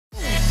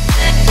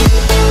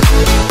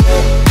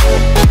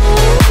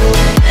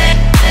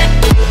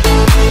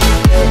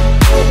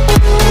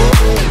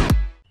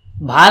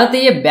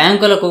భారతీయ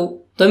బ్యాంకులకు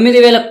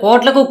 9,000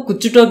 కోట్లకు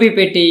కుచ్చుటోపీ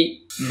పెట్టి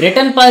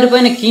బ్రిటన్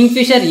పారిపోయిన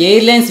కింగ్ఫిషర్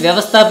ఎయిర్లైన్స్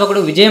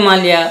వ్యవస్థాపకుడు విజయ్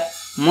మాల్యా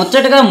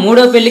ముచ్చటగా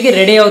మూడో పెళ్లికి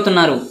రెడీ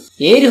అవుతున్నారు.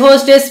 ఎయిర్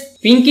హోస్టెస్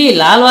పింకీ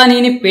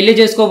లాల్వానీని పెళ్లి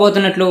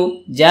చేసుకోబోతున్నట్లు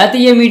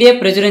జాతీయ మీడియా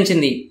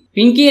ప్రచురించింది.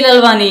 పింకీ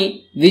లాల్వానీ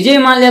విజయ్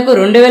మాల్యాకు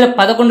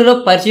 2011లో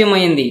పరిచయం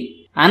అయింది.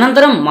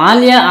 అనంతరం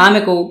మాల్యా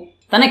ఆమెకు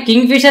తన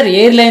కింగ్ఫిషర్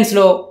ఎయిర్లైన్స్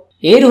లో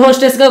ఎయిర్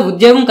హోస్టెస్ గా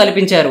ఉద్యోగం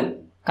కల్పించారు.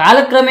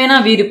 కాలక్రమేణా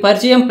వీరి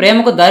పరిచయం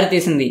ప్రేమకు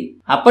దారితీసింది.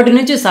 అప్పటి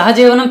నుంచి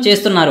సహజీవనం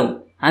చేస్తున్నారు.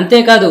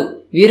 అంతేకాదు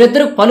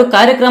వీరిద్దరూ పలు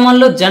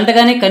కార్యక్రమాల్లో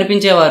జంటగానే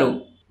కనిపించేవారు.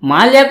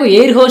 మాల్యాకు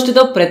ఎయిర్ హోస్ట్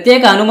తో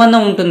ప్రత్యేక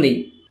అనుబంధం ఉంటుంది.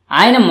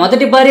 ఆయన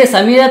మొదటి భార్య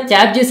సమీరా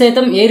త్యాబ్జీ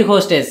సైతం ఎయిర్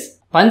హోస్టెస్.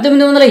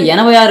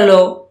 1986లో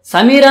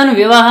సమీరాను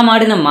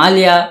వివాహమాడిన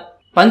మాల్యా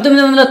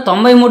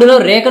 1993లో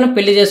రేఖను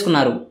పెళ్లి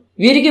చేసుకున్నారు.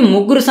 వీరికి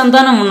 3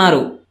 సంతానం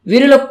ఉన్నారు.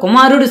 వీరిలో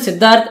కుమారుడు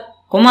సిద్ధార్థ్,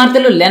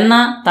 కుమార్తెలు లెన్నా,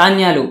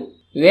 తాన్యాలు.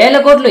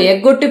 1000 కోట్లు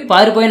ఎగ్గొట్టి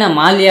పారిపోయిన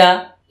మాల్యా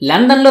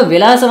లండన్లో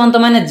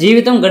విలాసవంతమైన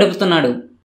జీవితం గడుపుతున్నాడు.